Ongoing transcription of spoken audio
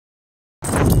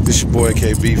This your boy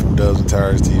KB from Dubs and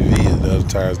Tires TV at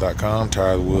dubsandtires.com.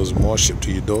 Tires, wheels, and more shipped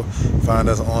to your door. Find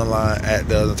us online at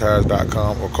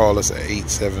dubsandtires.com or call us at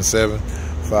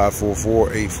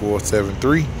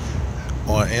 877-544-8473.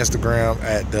 On Instagram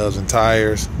at Dubs and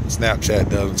Tires, Snapchat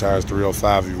Dubs and Tires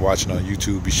 305. If you're watching on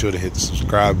YouTube, be sure to hit the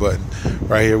subscribe button.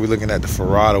 Right here, we're looking at the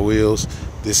Ferrada wheels.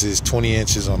 This is 20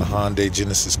 inches on the Hyundai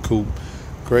Genesis Coupe.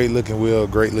 Great looking wheel,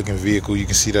 great looking vehicle. You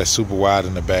can see that super wide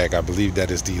in the back. I believe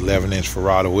that is the 11-inch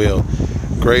Ferrada wheel.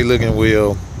 Great looking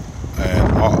wheel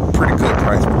and pretty good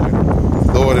price point.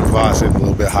 Lower than Voss, a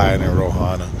little bit higher than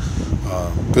Rohana.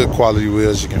 Good quality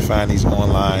wheels. You can find these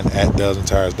online at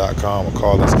dubsandtires.com or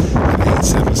call us at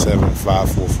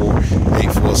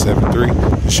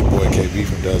 877-544-8473. It's your boy KB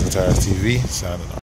from Dubs and Tires TV signing off.